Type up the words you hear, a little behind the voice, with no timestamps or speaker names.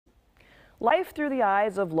Life through the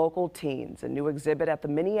eyes of local teens, a new exhibit at the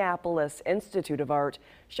Minneapolis Institute of Art,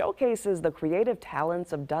 showcases the creative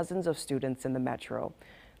talents of dozens of students in the metro.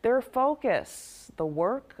 Their focus, the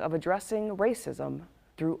work of addressing racism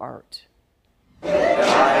through art.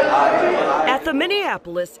 At the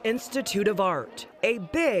Minneapolis Institute of Art, a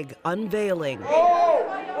big unveiling.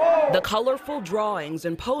 The colorful drawings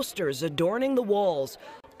and posters adorning the walls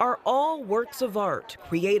are all works of art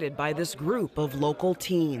created by this group of local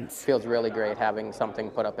teens. It feels really great having something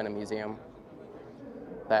put up in a museum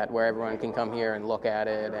where everyone can come here and look at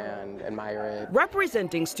it and admire it.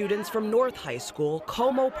 Representing students from North High School,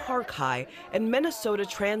 Como Park High, and Minnesota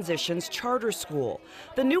Transitions Charter School,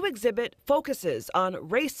 the new exhibit focuses on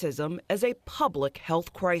racism as a public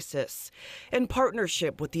health crisis. In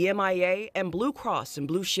partnership with the MIA and Blue Cross and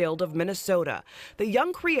Blue Shield of Minnesota, the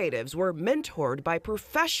young creatives were mentored by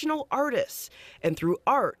professional artists, and through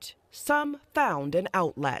art, some found an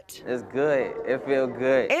outlet. It's good. It feels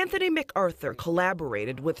good. Anthony MacArthur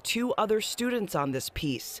collaborated with two other students on this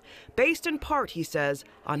piece, based in part, he says,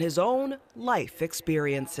 on his own life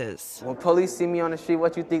experiences. When police see me on the street,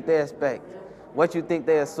 what you think they expect? What you think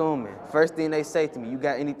they assuming? First thing they say to me, you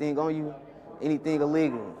got anything on you? Anything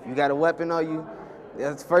illegal? You got a weapon on you?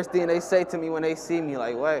 That's the first thing they say to me when they see me,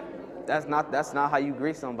 like, what? That's not how you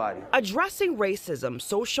greet somebody. Addressing racism,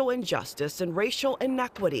 social injustice, and racial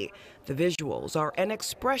inequity, the visuals are an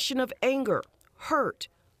expression of anger, hurt,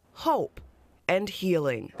 hope, and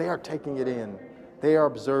healing. They are taking it in. They are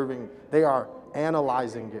observing. They are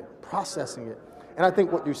analyzing it, processing it. And I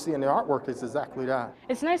think what you see in the artwork is exactly that.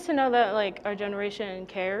 It's nice to know that our generation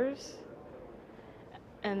cares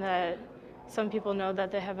and that some people know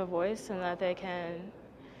that they have a voice and that they can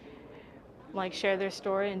share their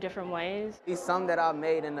story in different ways. It's something that I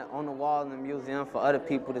made on the wall in the museum for other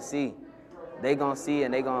people to see. They gonna see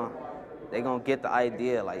and they gonna get the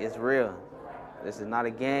idea, like, it's real. This is not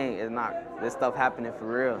a game, it's not, this stuff happening for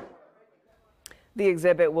real. The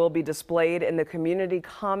exhibit will be displayed in the Community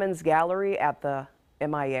Commons Gallery at the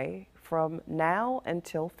MIA from now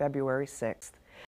until February 6th.